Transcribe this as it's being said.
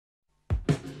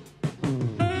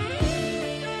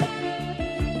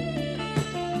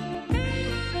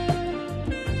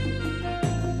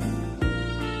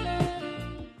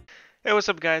What's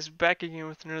up guys, back again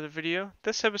with another video.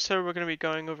 This episode we're going to be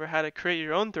going over how to create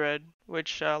your own thread,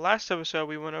 which last episode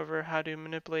we went over how to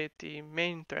manipulate the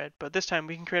main thread, but this time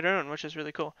we can create our own, which is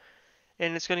really cool.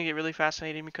 And it's going to get really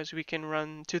fascinating because we can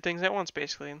run two things at once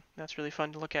basically. That's really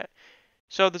fun to look at.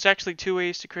 So there's actually two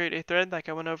ways to create a thread like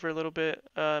I went over a little bit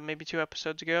maybe 2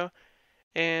 episodes ago.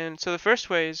 And so the first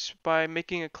way is by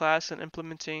making a class and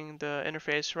implementing the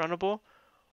interface Runnable,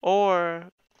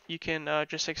 or you can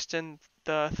just extend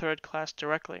the thread class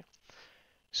directly.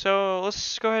 So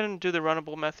let's go ahead and do the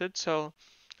Runnable method. So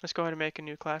let's go ahead and make a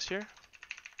new class here.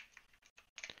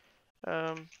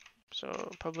 So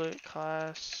public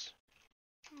class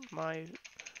my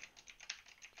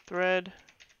thread,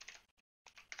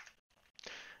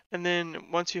 and then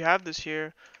once you have this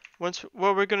here, what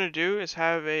we're gonna do is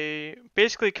have a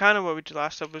basically kind of what we did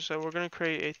last episode. We're gonna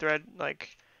create a thread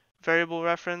like variable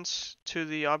reference to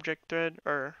the object thread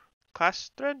or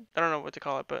class thread. I don't know what to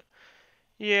call it, but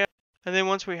yeah. And then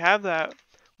once we have that,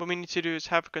 what we need to do is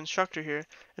have a constructor here.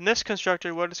 And this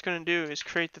constructor, what it's going to do is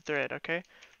create the thread, okay?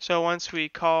 So once we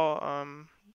call,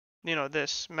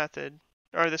 this method,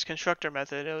 or this constructor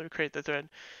method, it'll create the thread.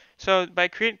 So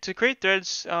to create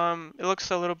threads, it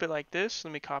looks a little bit like this.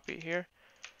 Let me copy it here.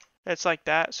 It's like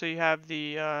that. So you have what's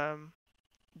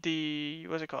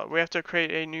it called? We have to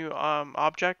create a new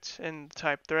object in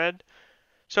type thread.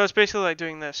 So it's basically like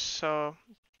doing this. So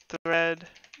thread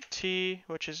t,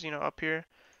 which is up here,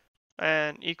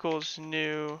 and equals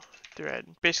new thread,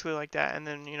 basically like that, and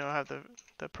then have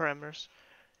the parameters.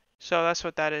 So that's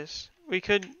what that is. We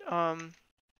could yeah,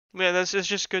 it's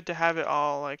just good to have it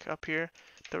all like up here,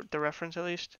 the reference at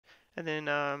least, and then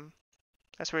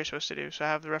that's what you're supposed to do. So I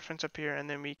have the reference up here, and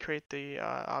then we create the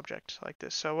object like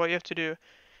this. So what you have to do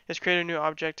is create a new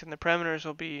object, and the parameters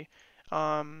will be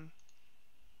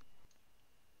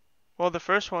well, the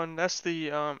first one, that's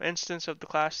the instance of the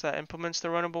class that implements the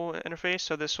runnable interface.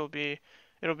 So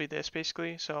it'll be this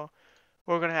basically. So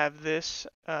we're gonna have this,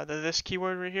 this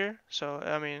keyword right here. So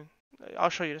I mean, I'll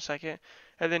show you in a second.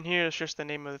 And then here is just the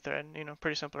name of the thread.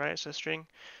 Pretty simple, right? It's a string.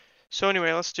 So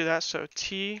anyway, let's do that. So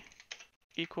t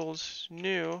equals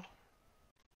new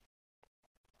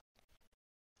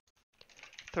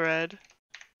thread,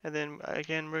 and then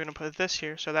again we're gonna put this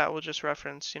here. So that will just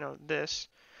reference, this.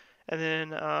 And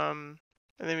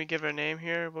then we give it a name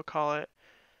here. We'll call it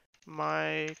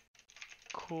my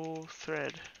cool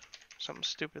thread, something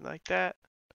stupid like that.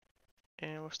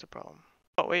 And what's the problem?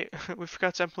 Oh wait, we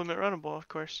forgot to implement Runnable, of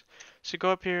course. So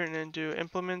go up here and then do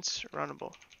implements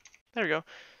Runnable. There we go.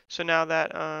 So now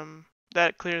that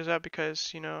that clears up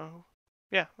because yeah,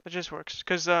 it just works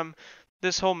because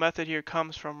this whole method here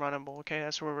comes from Runnable. Okay,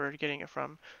 that's where we're getting it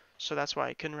from. So that's why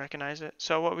I couldn't recognize it.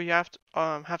 So what we have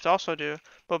to also do,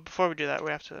 but before we do that,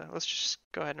 let's just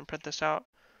go ahead and print this out.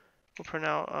 We'll print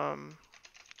out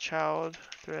child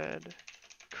thread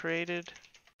created,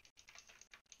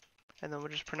 and then we'll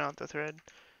just print out the thread.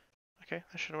 Okay,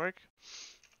 that should work.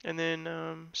 And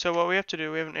then so what we have to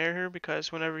do, we have an error here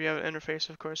because whenever you have an interface,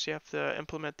 of course, you have to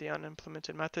implement the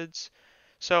unimplemented methods.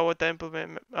 So what the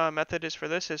implement method is for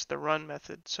this is the run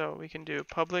method. So we can do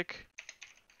public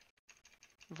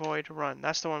void run.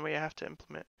 That's the one we have to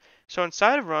implement. So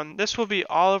inside of run, this will be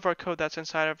all of our code that's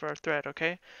inside of our thread,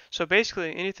 okay? So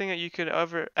basically anything that you could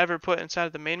ever put inside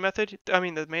of the main method,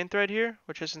 the main thread here,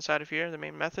 which is inside of here, the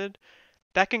main method,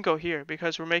 that can go here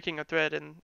because we're making a thread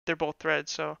and they're both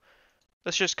threads. So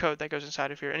that's just code that goes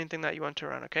inside of here, anything that you want to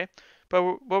run, okay? But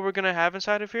what we're gonna have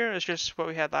inside of here is just what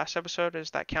we had last episode,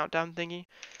 is that countdown thingy.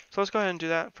 So let's go ahead and do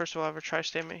that. First of all, I have a try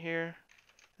statement here,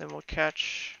 then we'll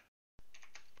catch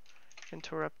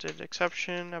interrupted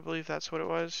exception, I believe that's what it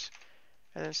was,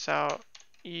 and then sout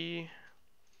e,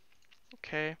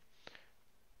 okay,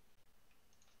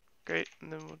 great,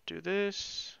 and then we'll do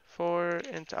this for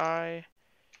int I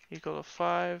equal to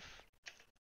 5,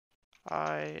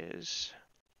 I is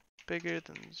bigger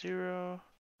than 0,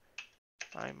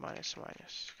 I minus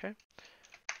minus, okay,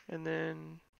 and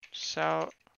then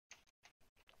sout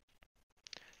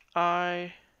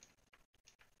I,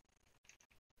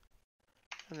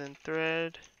 and then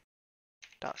thread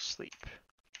dot sleep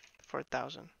for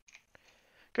 1,000.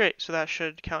 Great, so that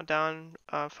should count down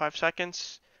 5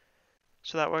 seconds.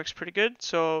 So that works pretty good.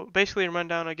 So basically a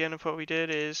rundown again of what we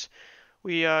did is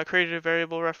we created a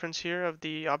variable reference here of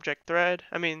the object thread,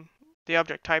 the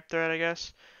object type thread, I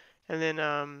guess. And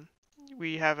then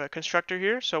we have a constructor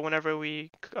here. So whenever we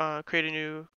create a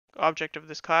new object of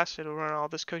this class, it'll run all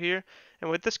this code here. And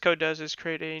what this code does is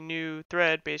create a new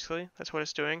thread, basically. That's what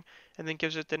it's doing. And then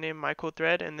gives it the name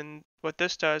myCoolThread. And then what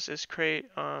this does is create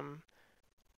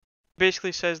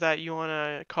basically says that you want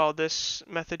to call this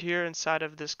method here inside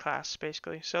of this class,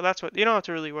 basically. So that's what, you don't have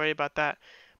to really worry about that.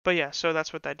 But yeah, so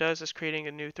that's what that does, is creating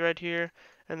a new thread here,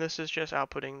 and this is just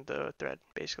outputting the thread,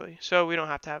 basically. So we don't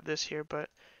have to have this here, but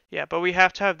yeah, but we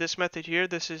have to have this method here.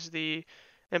 This is the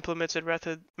implemented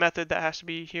method that has to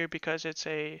be here because it's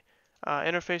a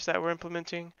interface that we're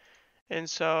implementing. And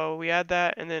so we add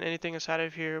that, and then anything inside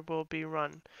of here will be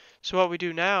run. So what we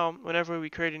do now, whenever we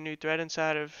create a new thread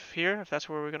inside of here, if that's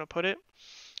where we're going to put it,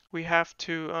 we have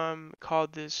to call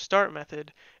this start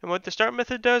method. And what the start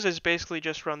method does is basically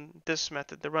just run this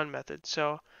method, the run method.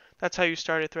 So that's how you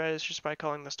start a thread, is just by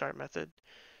calling the start method.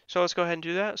 So let's go ahead and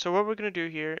do that. So what we're going to do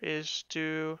here is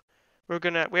we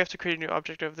have to create a new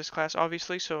object of this class,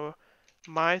 obviously. So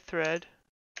my thread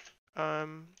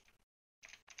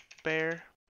bear,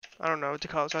 I don't know what to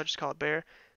call it, so I'll just call it bear,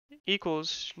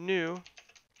 equals new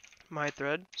my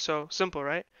thread. So simple,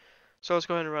 right? So let's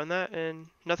go ahead and run that, and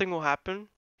nothing will happen.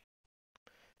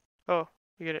 Oh,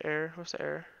 we get an error. What's the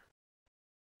error?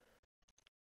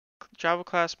 Java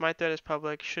class my thread is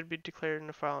public, should be declared in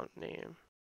the file name.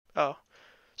 Oh,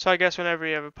 so I guess whenever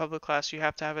you have a public class, you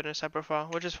have to have it in a separate file,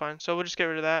 which is fine. So we'll just get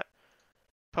rid of that.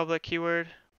 Public keyword.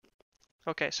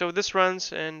 Okay, so this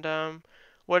runs, and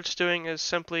what it's doing is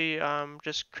simply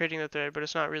just creating the thread, but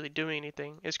it's not really doing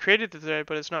anything. It's created the thread,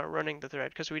 but it's not running the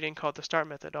thread because we didn't call it the start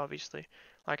method, obviously.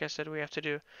 Like I said, we have to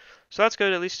do. So that's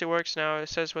good. At least it works now. It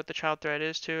says what the child thread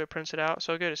is too. It prints it out.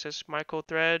 So good. It says Michael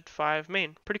thread 5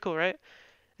 main. Pretty cool, right?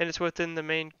 And it's within the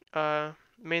main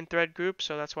thread group,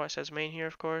 so that's why it says main here,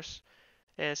 of course.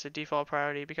 And it's a default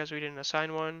priority because we didn't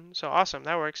assign one. So awesome,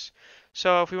 that works.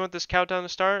 So if we want this countdown to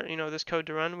start, this code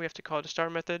to run, we have to call the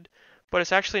start method. But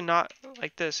it's actually not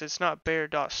like this. It's not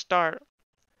bear.start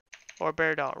or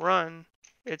bear.run.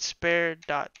 It's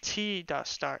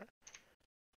bear.t.start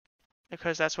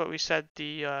because that's what we set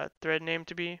the thread name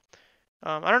to be.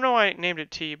 I don't know why I named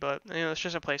it t, but it's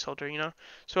just a placeholder.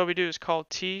 So what we do is call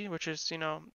t, which is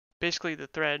basically the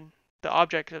thread, the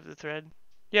object of the thread.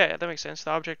 Yeah, that makes sense.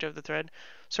 The object of the thread.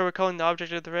 So we're calling the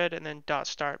object of the thread and then dot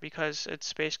start because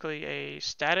it's basically a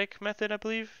static method, I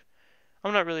believe.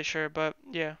 I'm not really sure, but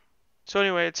yeah. So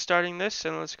anyway, it's starting this,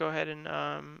 and let's go ahead and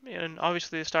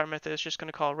obviously the start method is just going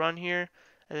to call run here,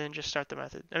 and then just start the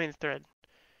method. I mean the thread.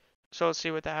 So let's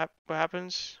see what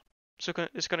happens. So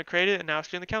it's going to create it, and now it's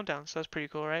doing the countdown. So that's pretty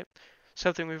cool, right?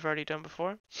 Something we've already done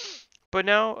before. But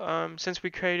now, since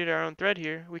we created our own thread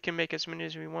here, we can make as many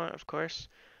as we want, of course.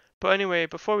 But anyway,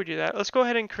 before we do that, let's go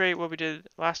ahead and create what we did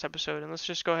last episode, and let's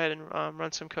just go ahead and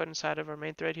run some code inside of our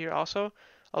main thread here also,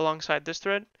 alongside this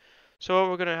thread. So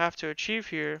what we're going to have to achieve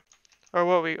here, or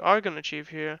what we are going to achieve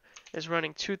here, is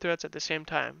running two threads at the same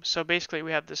time. So basically,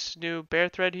 we have this new bear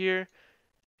thread here,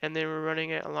 and then we're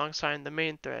running it alongside the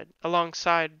main thread.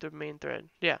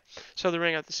 Yeah, so they're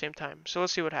running at the same time. So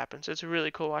let's see what happens. It's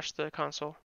really cool. Watch the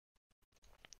console.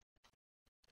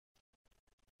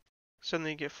 So then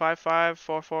you get 5, 5,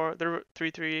 4, 4,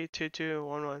 3, 3, 2, 2,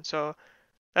 1, 1. So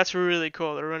that's really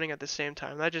cool. They're running at the same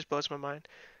time. That just blows my mind.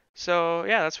 So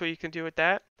yeah, that's what you can do with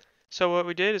that. So what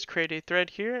we did is create a thread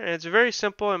here, and it's very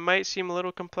simple. It might seem a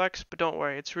little complex, but don't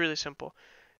worry, it's really simple.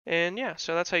 And yeah,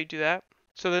 so that's how you do that.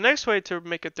 So the next way to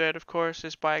make a thread, of course,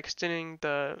 is by extending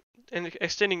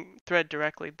thread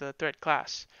directly, the thread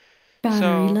class.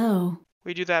 Battery low.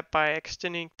 We do that by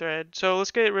extending thread. So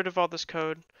let's get rid of all this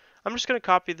code. I'm just going to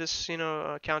copy this,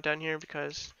 countdown here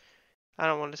because I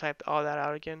don't want to type all that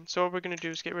out again. So what we're going to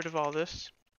do is get rid of all this.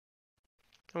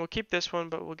 And we'll keep this one,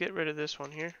 but we'll get rid of this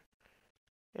one here.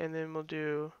 And then we'll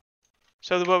do,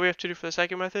 so what we have to do for the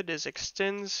second method is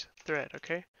extends thread,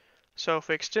 okay? So if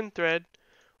we extend thread,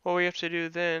 what we have to do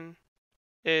then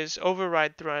is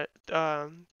override the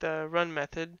run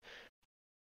method,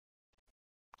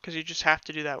 because you just have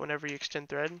to do that whenever you extend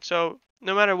thread. So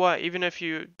no matter what, even if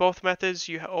both methods,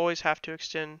 you always have to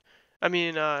do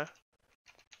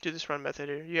this run method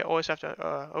here. You always have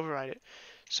to override it.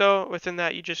 So within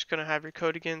that, you're just gonna have your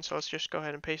code again. So let's just go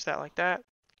ahead and paste that like that.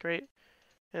 Great.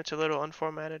 And it's a little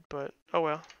unformatted, but oh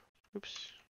well.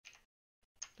 Oops.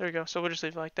 There we go. So we'll just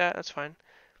leave it like that. That's fine.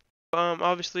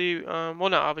 Obviously, well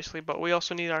not obviously, but we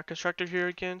also need our constructor here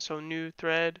again. So new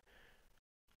thread.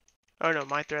 Oh no,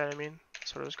 my thread. I mean,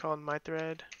 that's what it was called, my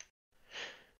thread.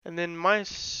 And then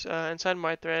inside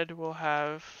my thread, we'll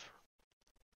have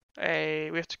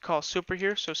we have to call super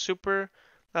here. So super,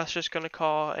 that's just going to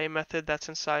call a method that's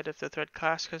inside of the thread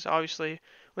class, because obviously,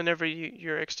 whenever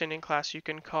you're extending class, you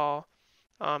can call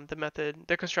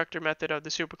the constructor method of the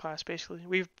superclass. Basically,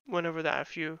 we went over that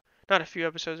not a few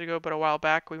episodes ago, but a while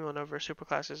back. We went over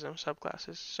superclasses and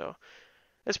subclasses. So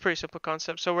it's a pretty simple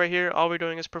concept. So right here, all we're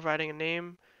doing is providing a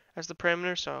name as the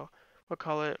parameter. So we'll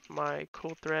call it my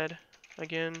cool thread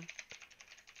again.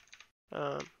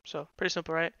 So pretty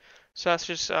simple, right? So that's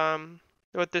just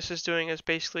what this is doing is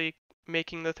basically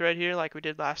making the thread here like we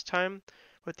did last time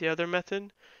with the other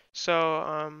method.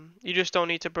 So you just don't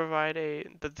need to provide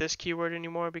this keyword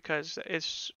anymore because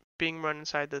it's being run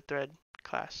inside the thread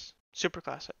class,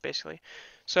 superclass basically.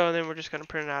 So then we're just going to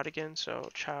print it out again. So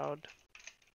child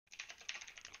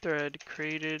thread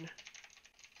created.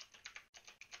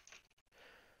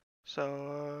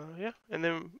 So yeah, and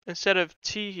then instead of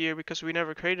t here, because we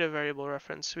never created a variable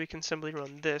reference, we can simply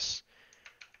run this,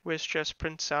 which just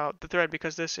prints out the thread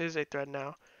because this is a thread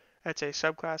now. It's a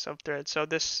subclass of thread, so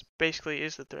this basically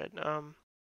is the thread.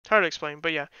 It's hard to explain,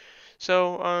 but yeah.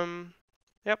 So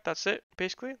yep, that's it.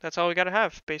 Basically, that's all we gotta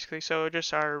have. Basically, so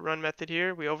just our run method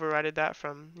here. We overrided that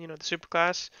from the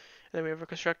superclass, and then we have a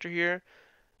constructor here.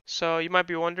 So you might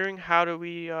be wondering, how do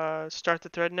we start the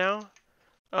thread now?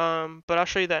 But I'll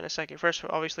show you that in a second. First,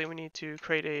 obviously, we need to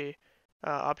create a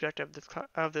object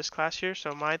of this class here.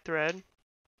 So my thread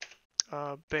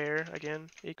bear again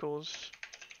equals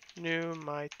new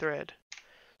my thread.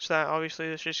 So that obviously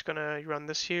is just gonna run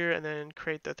this here and then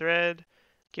create the thread,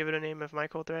 give it a name of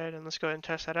Michael thread, and let's go ahead and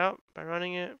test that out by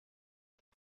running it.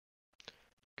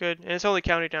 Good, and it's only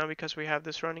counting down because we have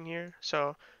this running here,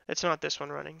 so it's not this one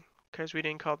running because we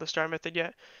didn't call the start method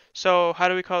yet. So how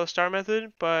do we call the start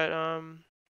method? But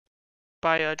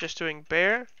by just doing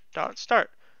bear dot start.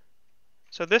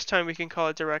 So this time we can call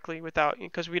it directly without,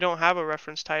 because we don't have a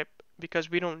reference type,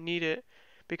 because we don't need it,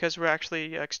 because we're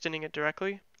actually extending it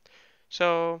directly.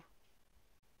 So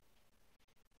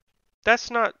that's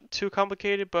not too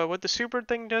complicated, but what the super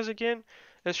thing does again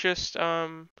is just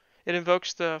it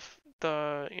invokes the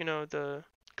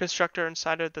constructor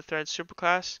inside of the thread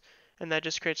superclass, and that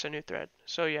just creates a new thread.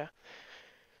 So yeah.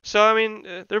 So I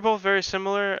mean, they're both very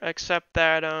similar, except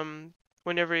that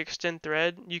whenever you extend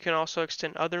thread, you can also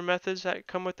extend other methods that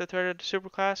come with the threaded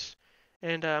superclass,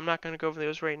 and I'm not going to go over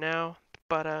those right now.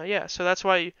 But yeah, so that's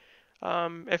why,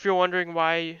 if you're wondering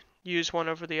why use one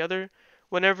over the other,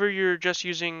 whenever you're just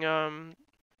using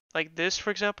like this,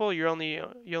 for example, you only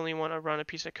want to run a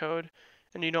piece of code,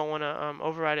 and you don't want to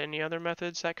override any other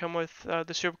methods that come with the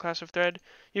superclass of thread.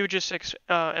 You would just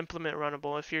implement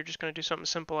Runnable if you're just going to do something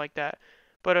simple like that.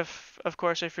 But if, of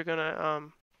course, if you're going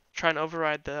to try and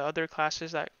override the other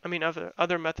classes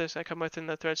other methods that come within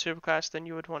the thread superclass, then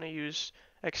you would want to use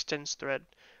extends thread.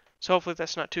 So hopefully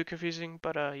that's not too confusing,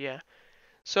 but yeah.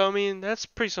 So I mean that's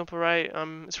pretty simple, right?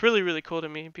 It's really cool to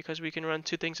me because we can run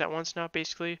two things at once now,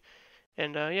 basically.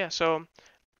 And yeah, so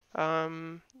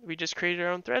we just created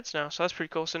our own threads now, so that's pretty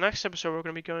cool. So next episode we're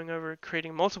going to be going over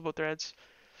creating multiple threads.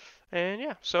 And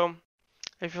yeah, so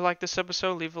if you like this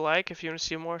episode, leave a like. If you want to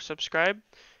see more, subscribe.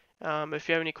 If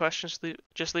you have any questions,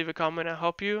 just leave a comment. I'll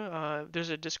help you. There's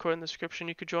a Discord in the description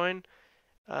you could join.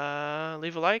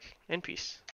 Leave a like, and peace.